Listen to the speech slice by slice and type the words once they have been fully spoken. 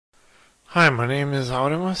Hi, my name is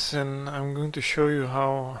Audimus and I'm going to show you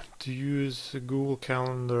how to use the Google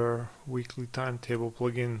Calendar weekly timetable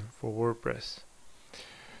plugin for WordPress.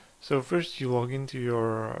 So first you log into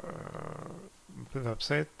your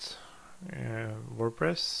website,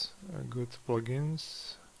 WordPress, go to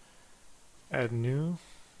plugins, add new,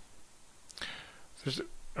 there's,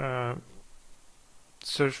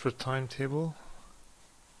 search for timetable,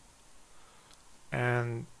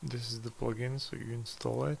 and this is the plugin, so you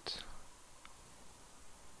install it.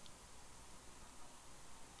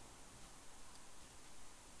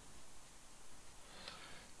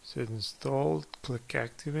 So it's installed, click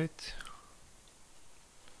activate,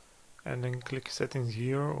 and then click settings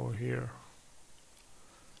here or here.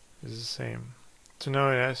 It's the same. So now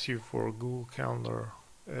it asks you for Google Calendar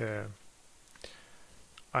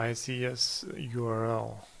ICS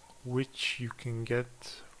URL, which you can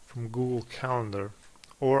get from Google Calendar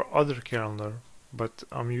or other calendar, but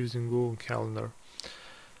I'm using Google Calendar.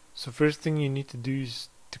 So first thing you need to do is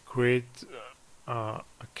to create a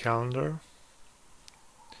calendar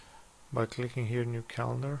by clicking here, new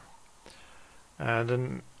calendar, and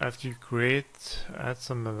then after you create, add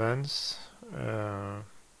some events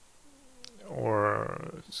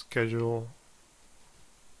or schedule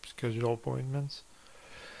appointments.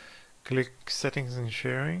 Click settings and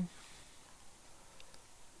sharing,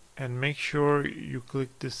 and make sure you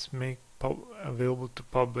click this make available to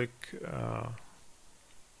public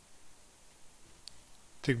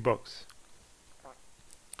tick box.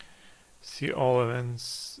 See all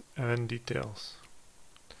event details.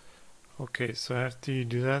 Okay, so after you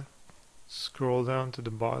do that, scroll down to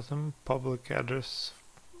the bottom, public address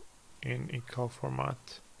in ecal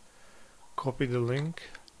format. Copy the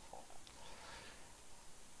link.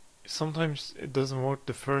 Sometimes it doesn't work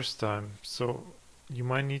the first time, so you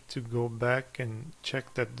might need to go back and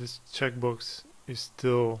check that this checkbox is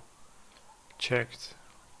still checked.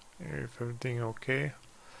 If everything okay,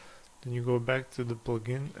 then you go back to the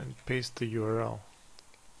plugin and paste the URL.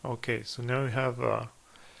 Okay, so now you have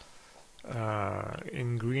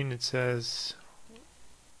in green it says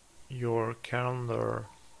your calendar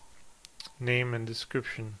name and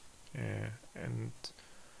description, and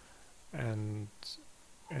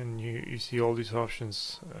you see all these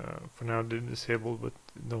options. For now they're disabled, but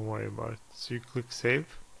don't worry about it. So you click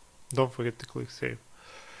save. Don't forget to click save.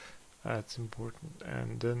 That's important.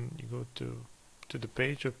 And then you go to the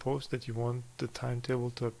page or post that you want the timetable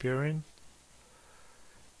to appear in.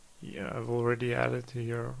 Yeah, I've already added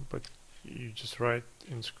here, but you just write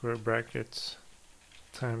in square brackets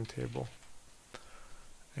timetable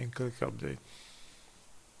and click update.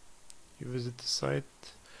 You visit the site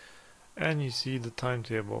and you see the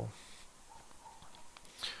timetable.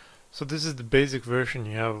 So this is the basic version.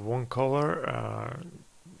 You have one color,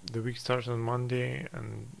 the week starts on Monday,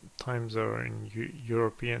 and times are in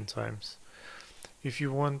European times. If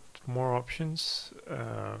you want more options,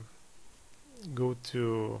 go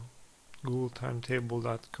to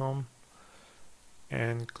googletimetable.com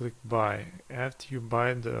and click buy. After you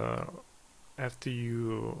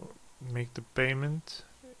make the payment,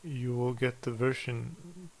 you will get the version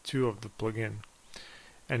 2 of the plugin,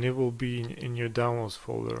 and it will be in your downloads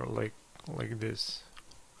folder like this.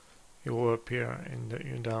 It will appear in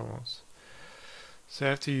your downloads. So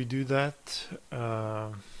after you do that,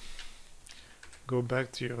 go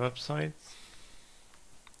back to your website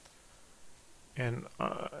and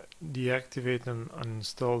deactivate and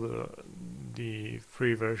uninstall the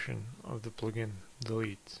free version of the plugin,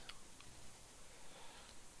 delete,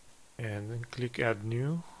 and then click add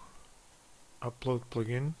new, upload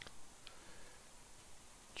plugin,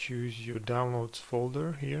 choose your downloads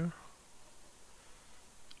folder here.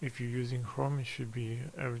 If you're using Chrome,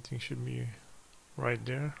 everything should be right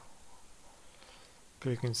there.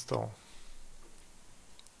 Click install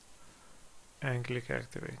and click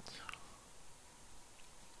activate.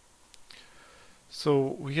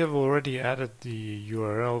 So we have already added the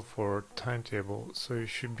URL for timetable, so it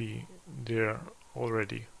should be there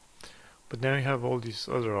already. But now you have all these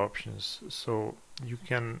other options, so you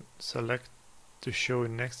can select to show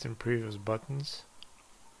next and previous buttons.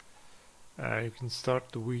 You can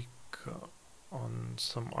start the week on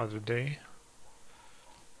some other day,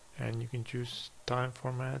 and you can choose time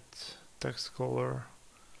format, text color,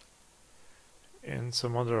 and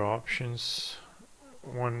some other options.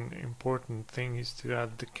 One important thing is to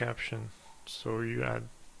add the caption, so you add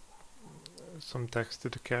some text to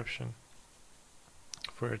the caption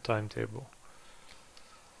for your timetable.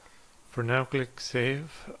 For now, click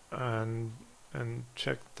save and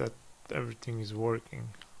check that everything is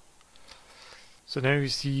working. So now you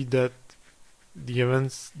see that the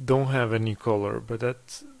events don't have any color,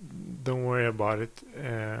 but don't worry about it.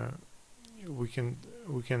 We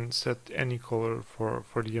can set any color for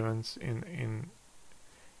the events in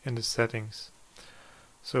the settings.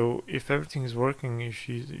 So if everything is working, you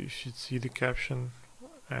should see the caption,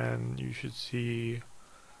 and you should see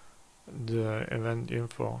the event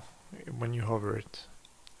info when you hover it.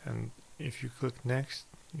 And if you click next,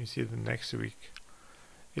 you see the next week.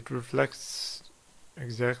 It reflects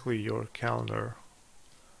exactly your calendar.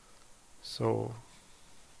 So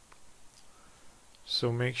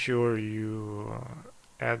make sure you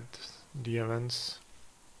add the events,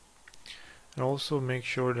 and also make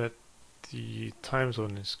sure that the time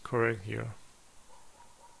zone is correct here.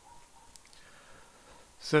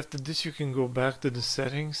 So after this, you can go back to the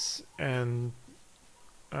settings, and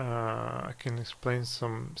I can explain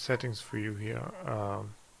some settings for you here.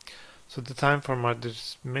 So the time format,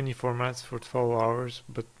 there's many formats for 12 hours,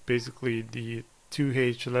 but basically the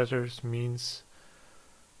 2H letters means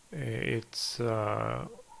it's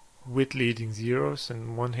with leading zeros,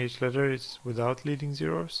 and 1H letter is without leading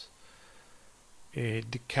zeros.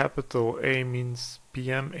 The capital A means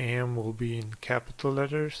PM, AM will be in capital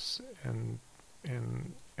letters, and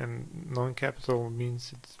non-capital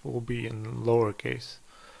means it will be in lowercase.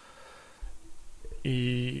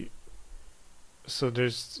 So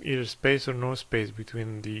there's either space or no space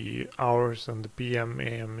between the hours and the PM,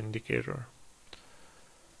 AM indicator.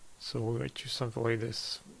 So we'll choose something like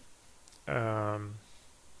this.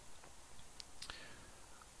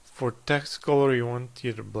 For text color, you want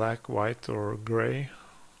either black, white, or gray.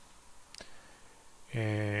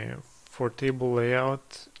 For table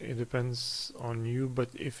layout, it depends on you, but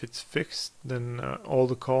if it's fixed, then all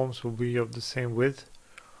the columns will be of the same width.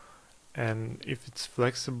 And if it's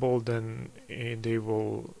flexible, then they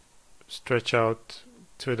will stretch out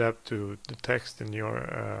to adapt to the text in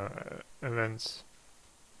your events.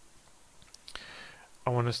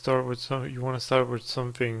 You want to start with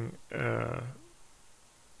something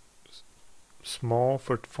small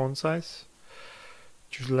for the font size.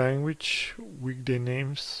 Choose language, weekday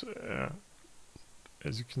names.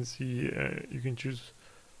 As you can see, you can choose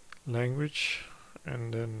language,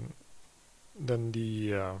 and then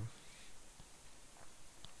the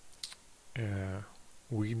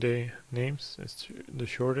weekday names is the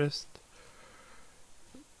shortest,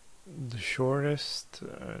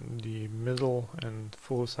 the middle, and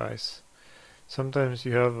full size. Sometimes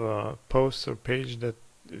you have a post or page that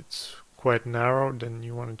it's quite narrow, then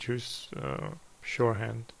you want to choose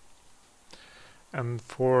shorthand. And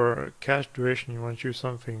for cache duration, you want to choose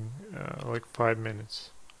something like 5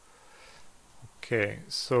 minutes. Okay,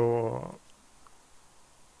 so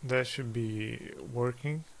that should be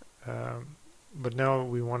working. But now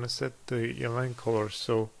we want to set the event colors.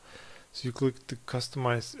 So you click the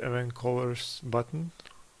customize event colors button,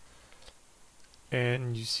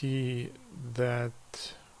 and you see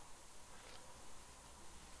that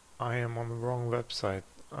I am on the wrong website.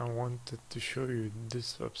 I wanted to show you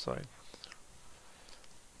this website.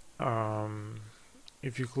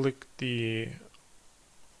 If you click the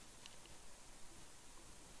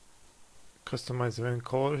customize event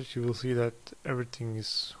colors, you will see that everything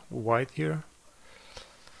is white here.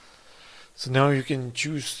 So now you can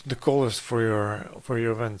choose the colors for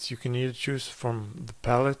your events. You can either choose from the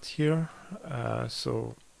palette here.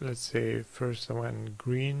 So let's say first I went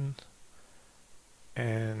green,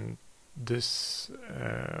 and this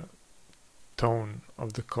tone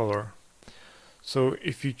of the color. So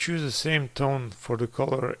if you choose the same tone for the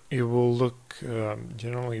color, it will look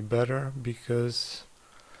generally better because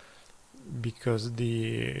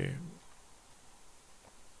the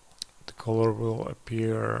color will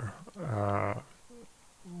appear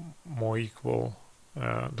more equal.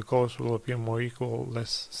 The colors will appear more equal,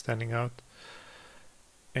 less standing out.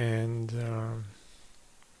 And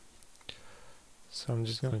so I'm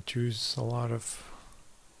just gonna choose a lot of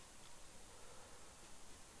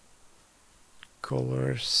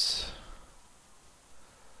colors.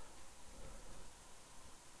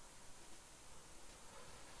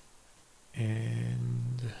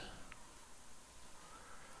 And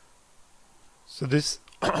so this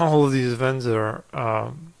all of these events are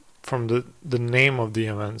from the name of the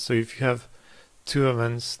event. So if you have two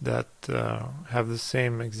events that have the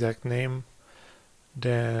same exact name,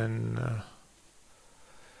 then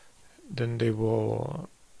they will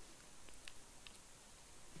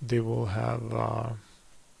have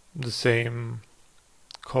the same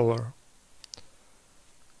color.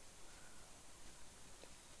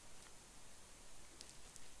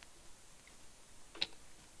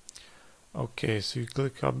 Okay, so you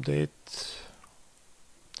click update.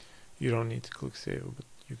 You don't need to click save, but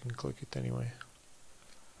you can click it anyway.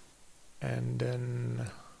 And then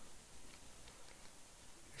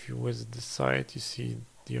if you visit the site, you see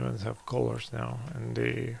the events have colors now, and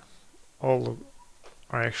they all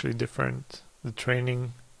are actually different. The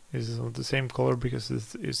training is of the same color because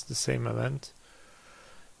it's the same event.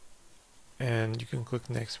 And you can click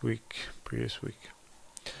next week, previous week.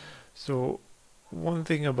 So one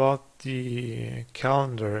thing about the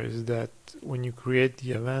calendar is that when you create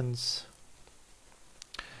the events,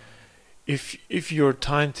 if your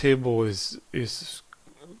timetable is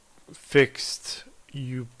fixed,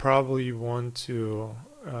 you probably want to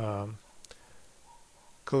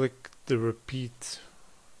click the repeat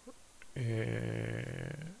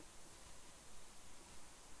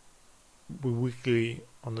weekly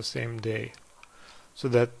on the same day, so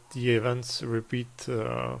that the events repeat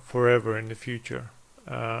forever in the future.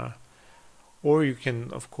 Or you can,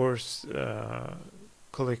 of course,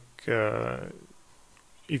 click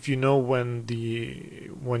if you know when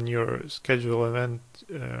your scheduled event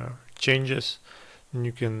changes, then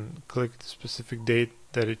you can click the specific date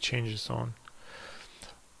that it changes on.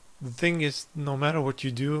 The thing is, no matter what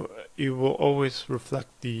you do, it will always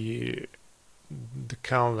reflect the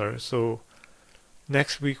calendar. So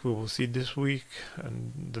next week we will see this week,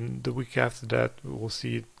 and then the week after that we will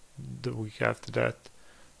see the week after that.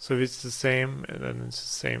 So if it's the same, then it's the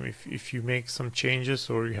same. If you make some changes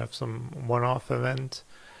or you have some one-off event,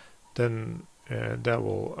 then that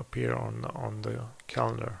will appear on the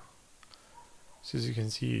calendar. So as you can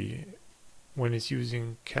see, when it's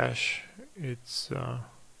using cache, it's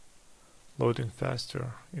loading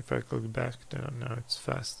faster. If I click back, then now it's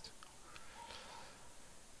fast.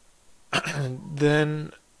 And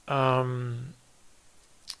then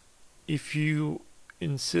if you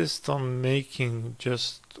insist on making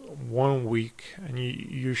just 1 week and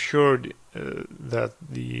you're sure that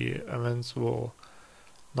the events will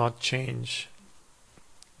not change,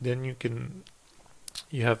 then you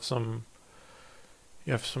have some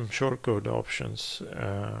shortcode options.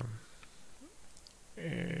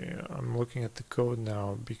 I'm looking at the code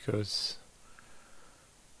now because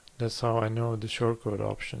that's how I know the shortcode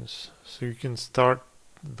options. So you can start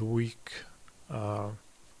the week on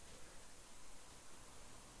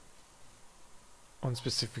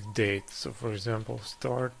specific date. So for example,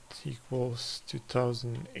 start equals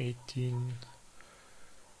 2018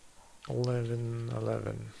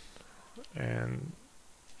 11/11, and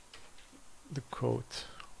the code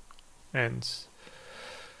ends.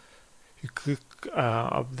 You click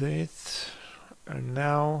update, and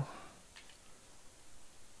now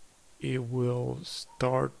it will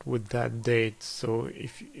start with that date. So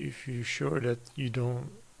if you're sure that you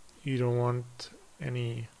don't want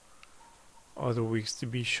any other weeks to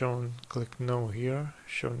be shown, click no here,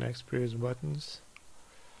 show next previous buttons,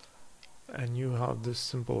 and you have this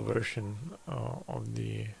simple version of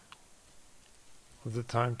the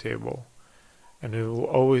timetable, and it will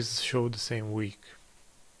always show the same week.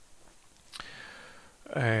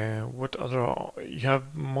 What other you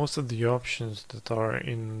have? Most of the options that are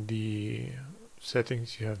in the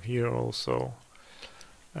settings you have here also.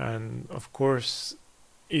 And of course,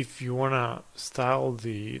 if you wanna style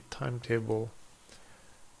the timetable,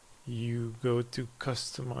 you go to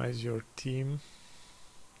customize your theme,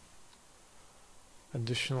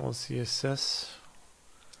 additional CSS,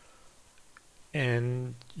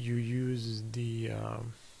 and you use the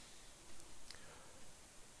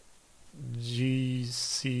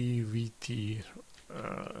GCVT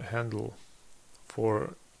handle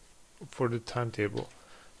for the timetable.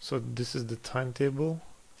 So this is the timetable,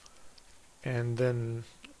 and then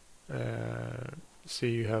say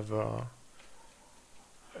you have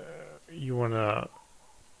you wanna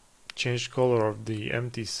change color of the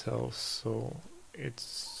empty cells, so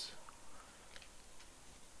it's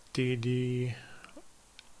TD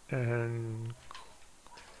and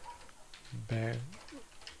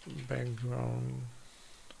background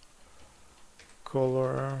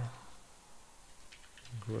color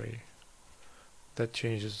gray. That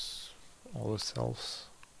changes all the cells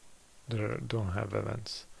that don't have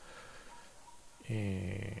events.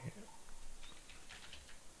 You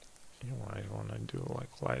might want to do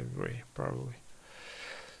like light gray probably.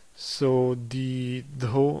 So the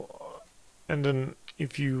whole, and then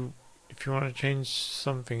if you want to change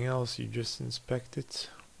something else, you just inspect it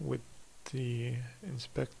with the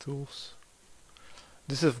inspect tools.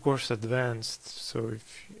 This is of course advanced, so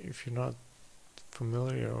if you're not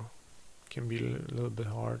familiar, it can be a little bit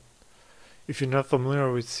hard. If you're not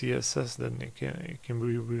familiar with CSS, then it can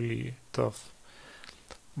be really tough.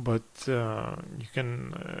 But you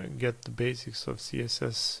can get the basics of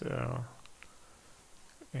CSS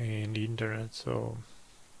in the internet, so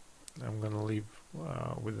I'm gonna leave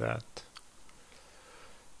with that.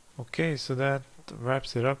 Okay, so that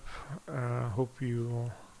wraps it up. Hope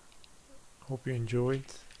you enjoyed,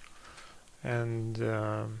 and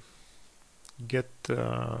get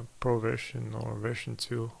Pro version or version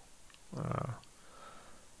 2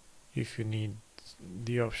 if you need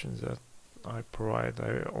the options that I provide.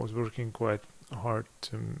 I was working quite hard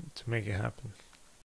to make it happen.